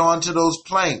and get on to those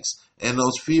planks and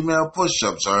those female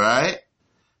push-ups. All right.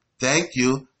 Thank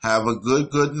you. Have a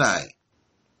good night.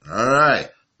 All right.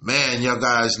 Man, you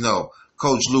guys know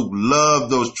Coach Luke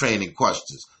loved those training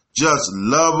questions. Just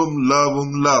love them, love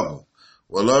them, love them.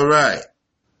 Well, all right.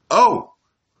 Oh,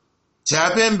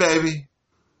 tap in, baby.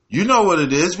 You know what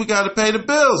it is. We got to pay the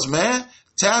bills, man.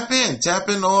 Tap in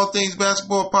to All Things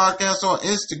Basketball Podcast on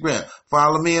Instagram.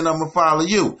 Follow me and I'm going to follow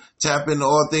you. Tap into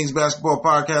All Things Basketball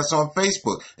Podcast on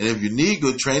Facebook. And if you need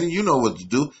good training, you know what to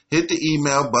do. Hit the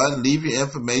email button, leave your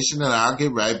information, and I'll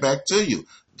get right back to you.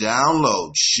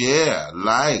 Download, share,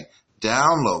 like,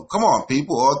 download. Come on,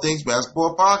 people. All Things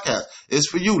Basketball Podcast. It's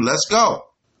for you. Let's go.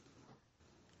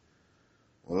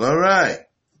 Well, all right.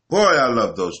 Boy, I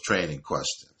love those training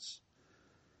questions.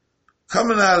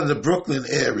 Coming out of the Brooklyn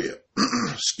area.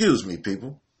 Excuse me,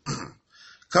 people.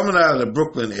 Coming out of the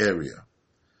Brooklyn area.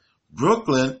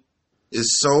 Brooklyn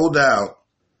is sold out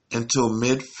until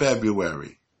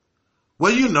mid-February.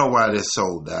 Well, you know why they're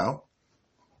sold out.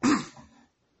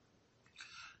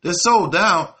 They're sold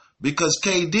out because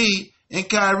KD and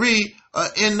Kyrie are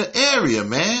in the area,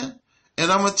 man.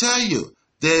 And I'm going to tell you,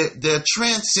 They're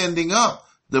transcending up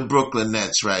the Brooklyn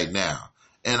Nets right now.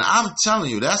 And I'm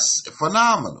telling you, that's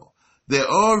phenomenal. They're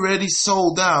already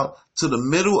sold out to the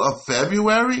middle of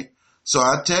February. So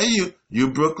I tell you,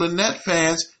 you Brooklyn Net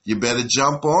fans, you better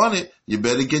jump on it. You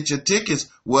better get your tickets.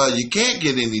 Well, you can't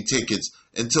get any tickets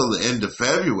until the end of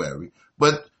February.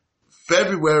 But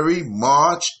February,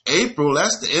 March, April,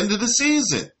 that's the end of the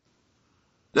season.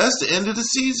 That's the end of the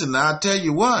season. Now, I tell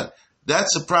you what, that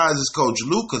surprises Coach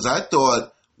Luke, because I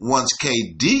thought once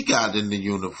KD got in the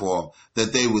uniform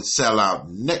that they would sell out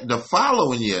the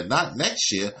following year, not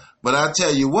next year. But I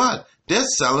tell you what, they're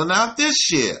selling out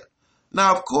this year.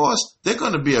 Now, of course, they're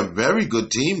going to be a very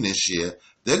good team this year.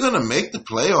 They're going to make the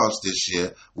playoffs this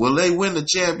year. Will they win the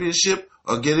championship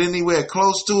or get anywhere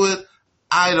close to it?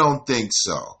 I don't think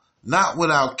so. Not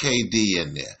without KD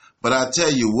in there. But I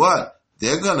tell you what,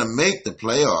 they're going to make the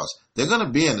playoffs. They're going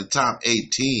to be in the top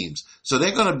 8 teams. So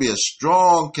they're going to be a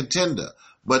strong contender.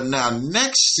 But now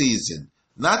next season,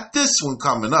 not this one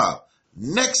coming up,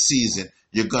 next season,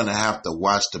 you're going to have to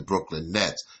watch the Brooklyn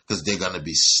Nets, because they're going to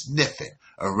be sniffing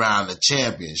around the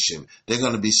championship. They're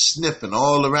going to be sniffing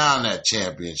all around that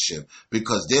championship,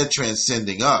 because they're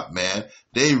transcending up, man.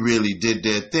 They really did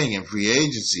their thing in free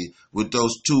agency with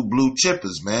those 2 blue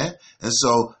chippers, man. And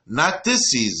so not this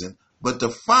season, but the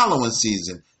following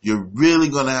season, you're really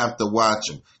going to have to watch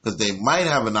them, because they might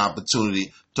have an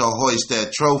opportunity to hoist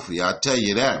that trophy. I'll tell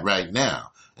you that right now.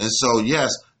 And so,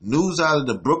 yes, news out of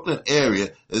the Brooklyn area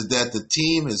is that the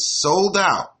team is sold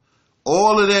out.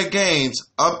 All of their games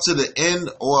up to the end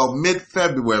or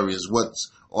mid-February is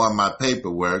what's on my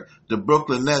paperwork. The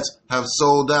Brooklyn Nets have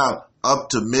sold out up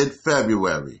to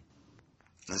mid-February.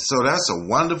 And so that's a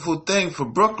wonderful thing for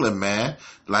Brooklyn, man.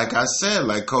 Like I said,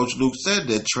 like Coach Luke said,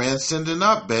 they're transcending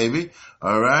up, baby.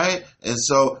 All right? And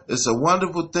so it's a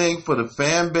wonderful thing for the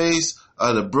fan base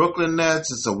of the Brooklyn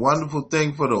Nets. It's a wonderful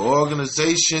thing for the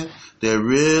organization. They're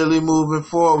really moving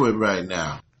forward right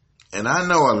now. And I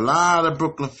know a lot of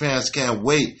Brooklyn fans can't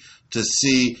wait to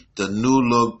see the new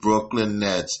look Brooklyn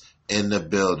Nets in the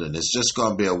building. It's just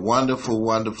going to be a wonderful,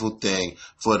 wonderful thing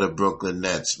for the Brooklyn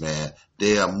Nets, man.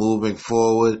 They are moving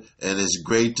forward, and it's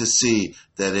great to see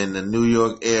that in the New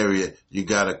York area, you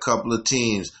got a couple of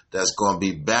teams that's going to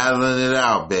be battling it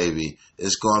out, baby.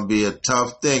 It's going to be a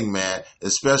tough thing, man,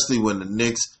 especially when the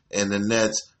Knicks and the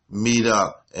Nets meet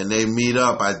up. And they meet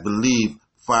up, I believe,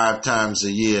 5 times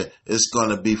a year. It's going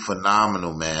to be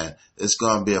phenomenal, man. It's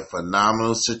going to be a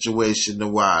phenomenal situation to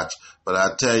watch. But I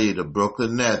tell you, the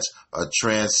Brooklyn Nets are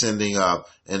transcending up,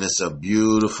 and it's a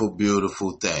beautiful,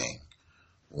 beautiful thing.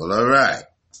 Well, all right.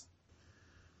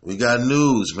 We got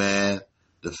news, man.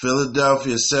 The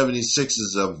Philadelphia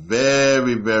 76ers are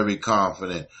very, very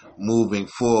confident moving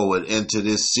forward into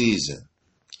this season.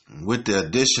 With the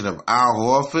addition of Al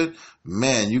Horford,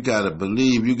 man, you got to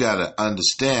believe, you got to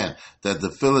understand that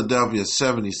the Philadelphia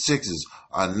 76ers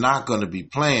are not going to be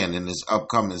playing in this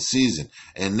upcoming season.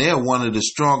 And they're one of the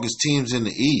strongest teams in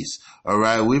the East. All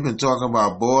right, we've been talking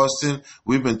about Boston.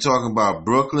 We've been talking about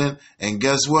Brooklyn. And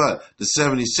guess what? The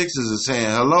 76ers are saying,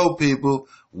 hello, people.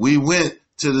 We went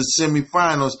to the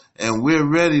semifinals, and we're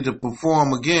ready to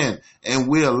perform again. And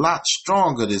we're a lot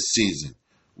stronger this season.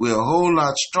 We're a whole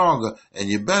lot stronger, and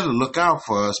you better look out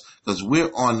for us, because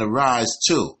we're on the rise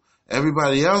too.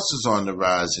 Everybody else is on the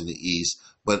rise in the East,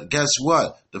 but guess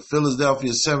what? The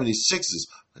Philadelphia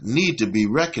 76ers need to be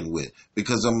reckoned with,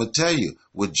 because I'm going to tell you,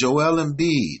 with Joel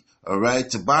Embiid, all right,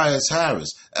 Tobias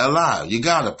Harris, L.I., you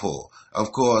got to pull,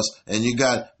 of course, and you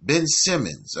got Ben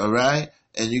Simmons, all right,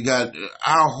 and you got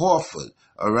Al Horford.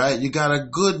 All right, you got a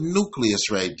good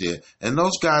nucleus right there. And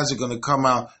those guys are going to come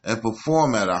out and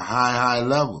perform at a high, high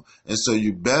level. And so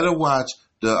you better watch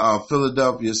the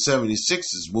Philadelphia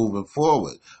 76ers moving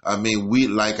forward. I mean,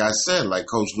 like I said, like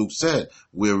Coach Luke said,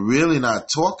 we're really not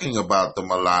talking about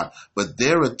them a lot, but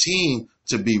they're a team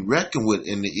to be reckoned with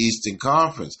in the Eastern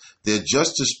Conference. They're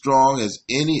just as strong as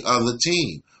any other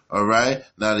team. All right.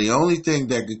 Now, the only thing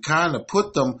that could kind of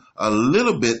put them a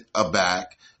little bit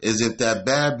aback is if that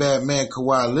bad man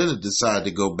Kawhi Leonard decide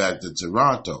to go back to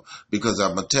Toronto. Because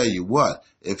I'm going to tell you what,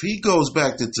 if he goes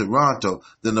back to Toronto,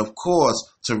 then of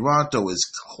course Toronto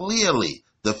is clearly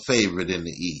the favorite in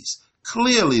the East.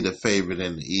 Clearly the favorite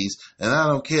in the East. And I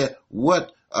don't care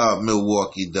what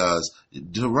Milwaukee does.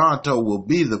 Toronto will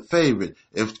be the favorite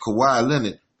if Kawhi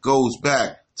Leonard goes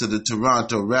back to the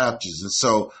Toronto Raptors. And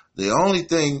so the only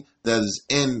thing that is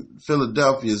in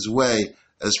Philadelphia's way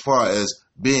as far as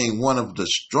being one of the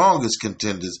strongest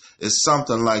contenders is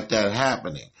something like that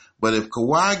happening. But if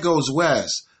Kawhi goes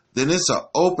west, then it's an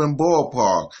open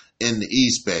ballpark in the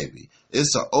East, baby.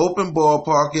 It's an open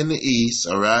ballpark in the East,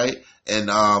 all right? And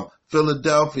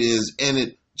Philadelphia is in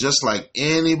it just like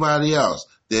anybody else.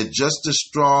 They're just as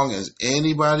strong as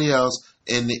anybody else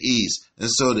in the East. And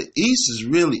so the East is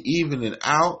really evening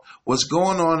out. What's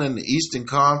going on in the Eastern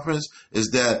Conference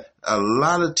is that a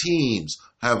lot of teams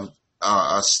have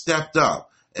stepped up,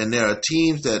 and there are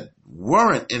teams that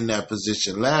weren't in that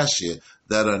position last year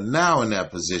that are now in that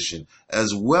position,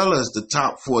 as well as the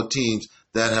top 4 teams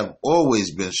that have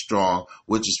always been strong,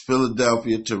 which is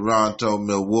Philadelphia, Toronto,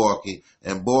 Milwaukee,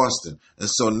 and Boston. And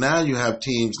so now you have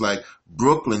teams like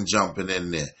Brooklyn jumping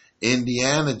in there,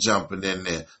 Indiana jumping in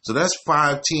there. So that's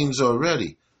 5 teams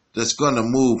already that's going to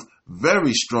move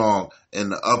very strong in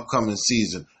the upcoming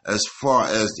season as far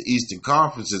as the Eastern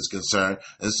Conference is concerned.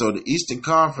 And so the Eastern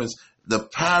Conference, the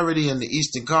parity in the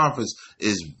Eastern Conference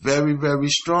is very, very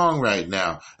strong right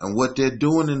now. And what they're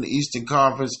doing in the Eastern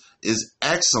Conference is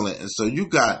excellent. And so you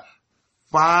got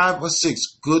 5 or 6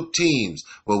 good teams,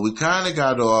 but we kind of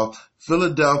got off.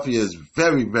 Philadelphia is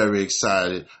very, very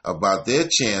excited about their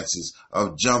chances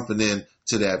of jumping in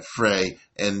to that fray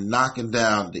and knocking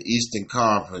down the Eastern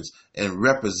Conference and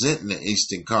representing the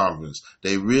Eastern Conference.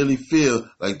 They really feel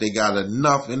like they got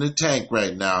enough in the tank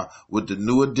right now with the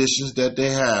new additions that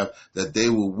they have that they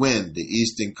will win the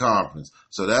Eastern Conference.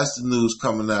 So that's the news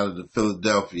coming out of the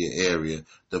Philadelphia area.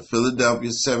 The Philadelphia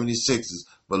 76ers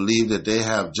believe that they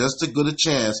have just as good a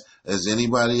chance as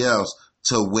anybody else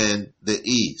to win the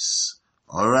East.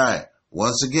 All right.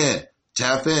 Once again,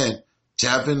 tap in.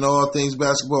 Tap into All Things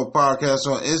Basketball Podcast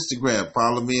on Instagram.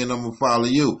 Follow me and I'm going to follow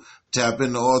you. Tap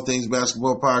into All Things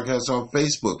Basketball Podcast on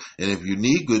Facebook. And if you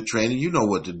need good training, you know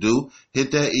what to do. Hit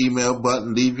that email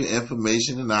button, leave your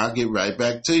information, and I'll get right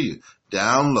back to you.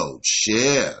 Download,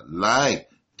 share, like,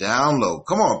 download.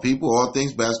 Come on, people. All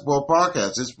Things Basketball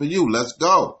Podcast. It's for you. Let's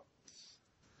go.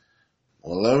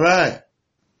 Well, all right.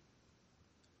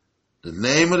 The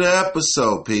name of the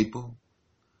episode, people.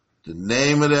 The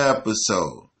name of the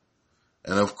episode.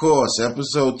 And of course,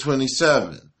 episode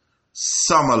 27,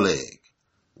 Summer League.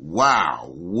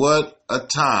 Wow, what a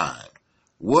time.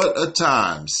 What a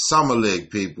time, Summer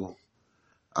League, people.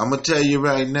 I'm going to tell you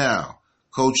right now,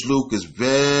 Coach Luke is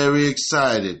very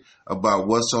excited about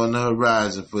what's on the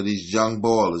horizon for these young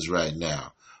ballers right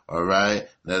now. All right?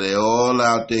 Now, they're all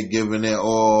out there giving their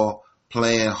all,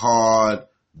 playing hard,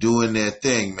 doing their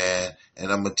thing, man.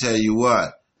 And I'm going to tell you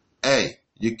what, hey,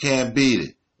 you can't beat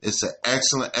it. It's an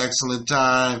excellent, excellent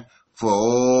time for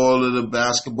all of the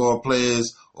basketball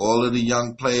players, all of the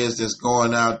young players that's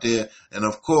going out there. And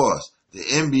of course, the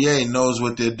NBA knows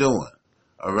what they're doing.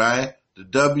 All right? The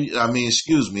NBA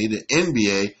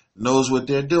knows what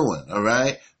they're doing. All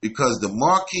right? Because the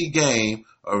marquee game,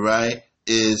 all right,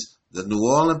 is the New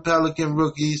Orleans Pelican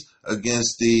rookies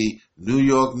against the New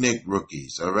York Knicks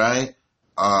rookies. All right?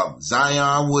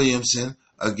 Zion Williamson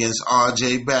against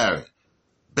R.J. Barrett.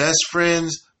 Best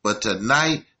friends, but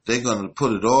tonight they're going to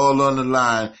put it all on the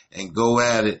line and go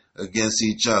at it against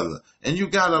each other. And you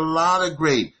got a lot of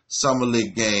great Summer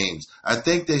League games. I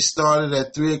think they started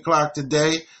at 3 o'clock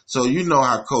today. So you know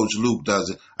how Coach Luke does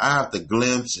it. I have to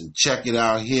glimpse and check it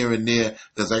out here and there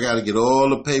because I got to get all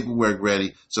the paperwork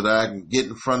ready so that I can get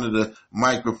in front of the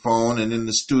microphone and in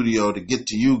the studio to get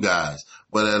to you guys.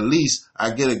 But at least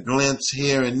I get a glimpse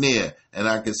here and there and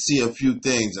I can see a few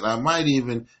things. And I might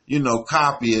even,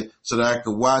 copy it so that I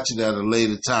could watch it at a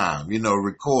later time,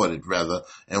 record it rather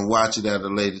and watch it at a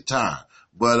later time.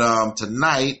 But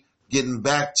tonight, getting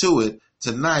back to it,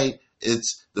 tonight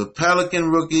it's the Pelican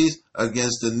rookies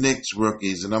against the Knicks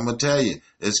rookies. And I'm going to tell you,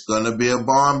 it's going to be a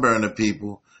barn burner,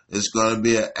 people. It's going to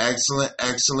be an excellent,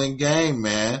 excellent game,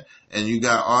 man. And you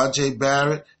got R.J.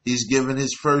 Barrett. He's giving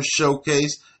his first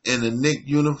showcase in a Knicks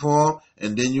uniform.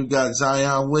 And then you got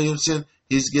Zion Williamson.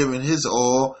 He's giving his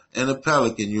all in a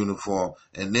Pelican uniform.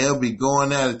 And they'll be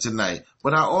going at it tonight.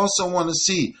 But I also want to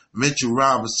see Mitchell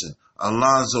Robinson,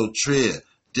 Alonzo Trier,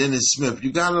 Dennis Smith.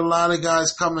 You got a lot of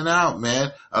guys coming out,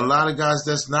 man. A lot of guys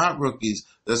that's not rookies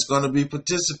that's going to be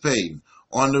participating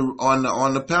on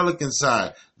the Pelican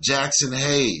side. Jackson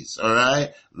Hayes, all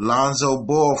right? Lonzo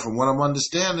Ball, from what I'm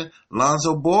understanding,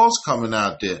 Lonzo Ball's coming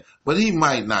out there, but he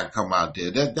might not come out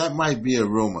there. That might be a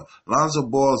rumor. Lonzo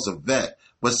Ball's a vet,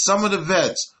 but some of the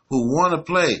vets who want to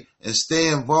play and stay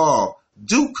involved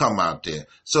do come out there.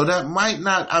 So that might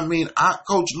not,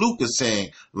 Coach Luke is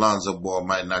saying Lonzo Ball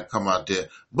might not come out there,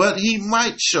 but he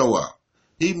might show up.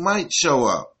 He might show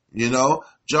up,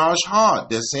 Josh Hart,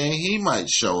 they're saying he might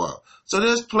show up. So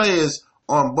there's players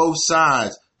on both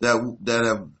sides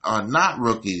that are not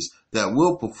rookies that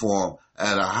will perform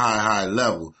at a high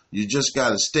level. You just got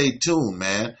to stay tuned,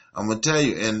 man. I'm going to tell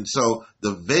you. And so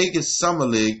the Vegas Summer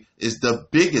League is the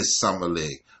biggest summer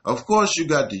league. Of course, you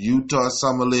got the Utah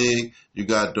Summer League, you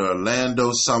got the Orlando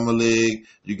Summer League,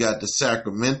 you got the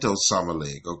Sacramento Summer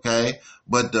League, okay?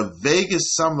 But the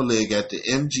Vegas Summer League at the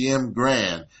MGM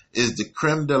Grand is the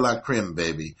creme de la creme,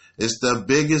 baby. It's the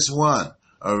biggest one,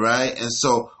 all right? And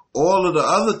so all of the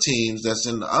other teams that's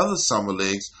in the other summer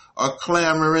leagues are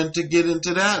clamoring to get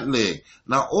into that league.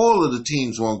 Now, all of the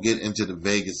teams won't get into the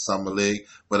Vegas Summer League,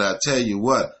 but I tell you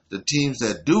what, the teams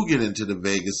that do get into the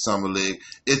Vegas Summer League,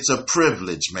 it's a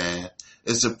privilege, man.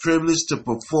 It's a privilege to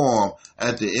perform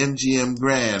at the MGM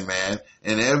Grand, man,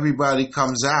 and everybody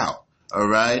comes out, all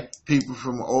right? People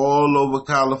from all over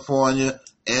California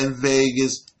and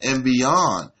Vegas and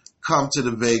beyond come to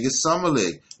the Vegas Summer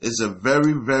League. It's a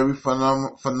very, very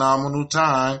phenomenal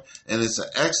time, and it's an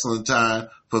excellent time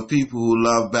for people who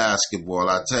love basketball.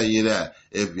 I tell you that.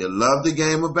 If you love the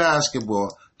game of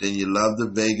basketball, then you love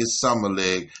the Vegas Summer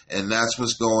League, and that's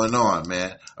what's going on,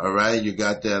 man. All right, you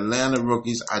got the Atlanta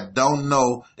rookies. I don't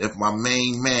know if my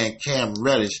main man, Cam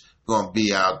Reddish, going to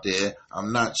be out there.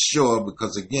 I'm not sure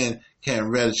because, again,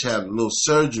 Cam Reddish had a little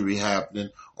surgery happening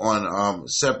on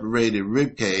separated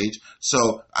rib cage.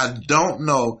 So I don't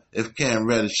know if Cam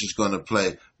Reddish is going to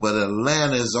play. But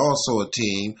Atlanta is also a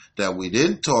team that we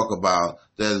didn't talk about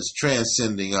that is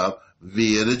transcending up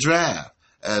via the draft.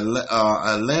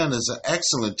 Atlanta is an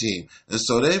excellent team. And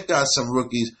so they've got some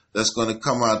rookies that's going to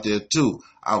come out there too.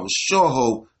 I would sure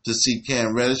hope to see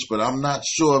Cam Reddish, but I'm not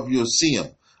sure if you'll see him.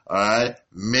 All right?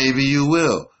 Maybe you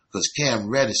will. Because Cam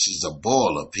Reddish is a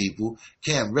baller, people.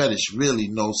 Cam Reddish really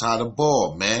knows how to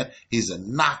ball, man. He's a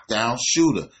knockdown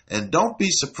shooter. And don't be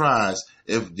surprised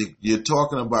if you're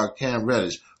talking about Cam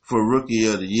Reddish for Rookie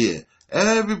of the Year.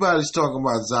 Everybody's talking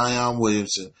about Zion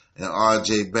Williamson and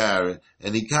R.J. Barrett,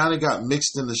 and he kind of got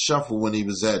mixed in the shuffle when he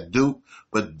was at Duke.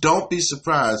 But don't be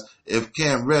surprised if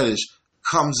Cam Reddish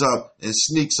comes up and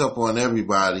sneaks up on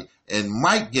everybody and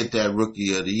might get that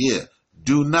Rookie of the Year.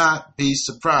 Do not be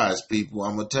surprised, people.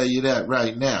 I'm going to tell you that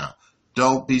right now.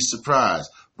 Don't be surprised.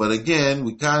 But again,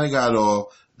 we kind of got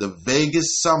off. The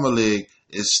Vegas Summer League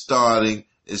is starting.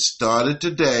 It started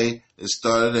today. It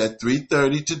started at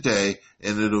 3:30 today,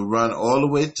 and it'll run all the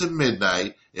way to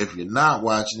midnight. If you're not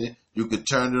watching it, you could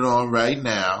turn it on right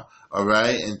now, all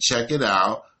right, and check it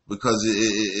out because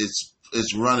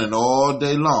it's running all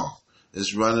day long.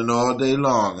 It's running all day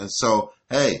long. And so,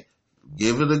 hey,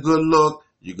 give it a good look.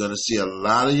 You're going to see a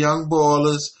lot of young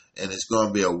ballers, and it's going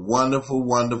to be a wonderful,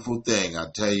 wonderful thing. I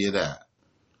tell you that.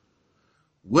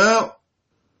 Well,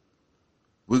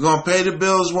 we're going to pay the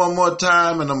bills one more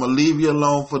time, and I'm going to leave you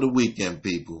alone for the weekend,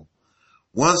 people.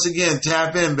 Once again,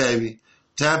 tap in, baby.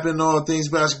 Tap in All Things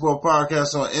Basketball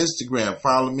Podcast on Instagram.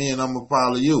 Follow me, and I'm going to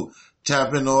follow you.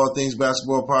 Tap in All Things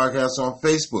Basketball Podcast on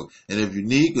Facebook. And if you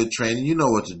need good training, you know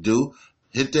what to do.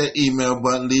 Hit that email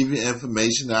button, leave your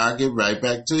information, and I'll get right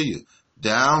back to you.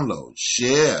 Download,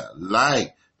 share,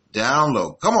 like,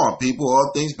 download. Come on, people.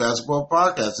 All Things Basketball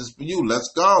Podcast is for you.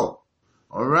 Let's go.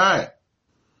 All right.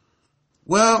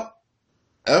 Well,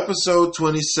 episode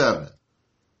 27.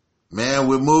 Man,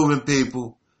 we're moving,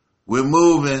 people. We're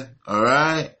moving. All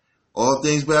right. All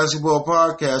Things Basketball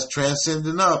Podcast,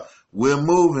 transcending up. We're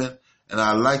moving. And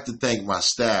I'd like to thank my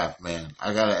staff, man.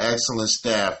 I got an excellent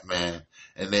staff, man.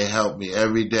 And they help me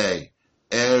every day.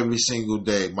 Every single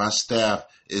day. My staff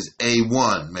is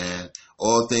A1, man.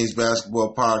 All Things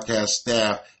Basketball Podcast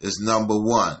staff is number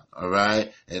one, all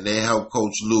right? And they help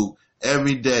Coach Luke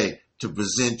every day to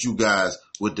present you guys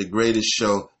with the greatest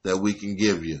show that we can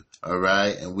give you, all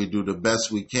right? And we do the best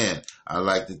we can. I'd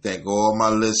like to thank all my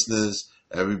listeners,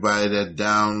 everybody that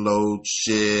downloads,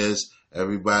 shares,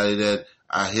 everybody that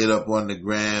I hit up on the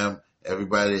gram,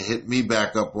 everybody that hit me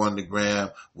back up on the gram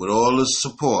with all the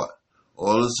support.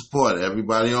 All the support.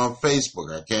 Everybody on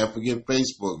Facebook. I can't forget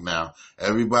Facebook now.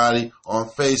 Everybody on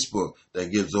Facebook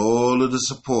that gives all of the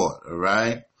support. All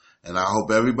right. And I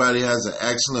hope everybody has an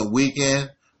excellent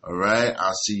weekend. All right.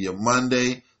 I'll see you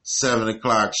Monday, 7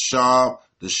 o'clock sharp.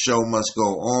 The show must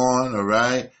go on. All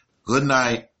right. Good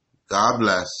night. God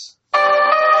bless.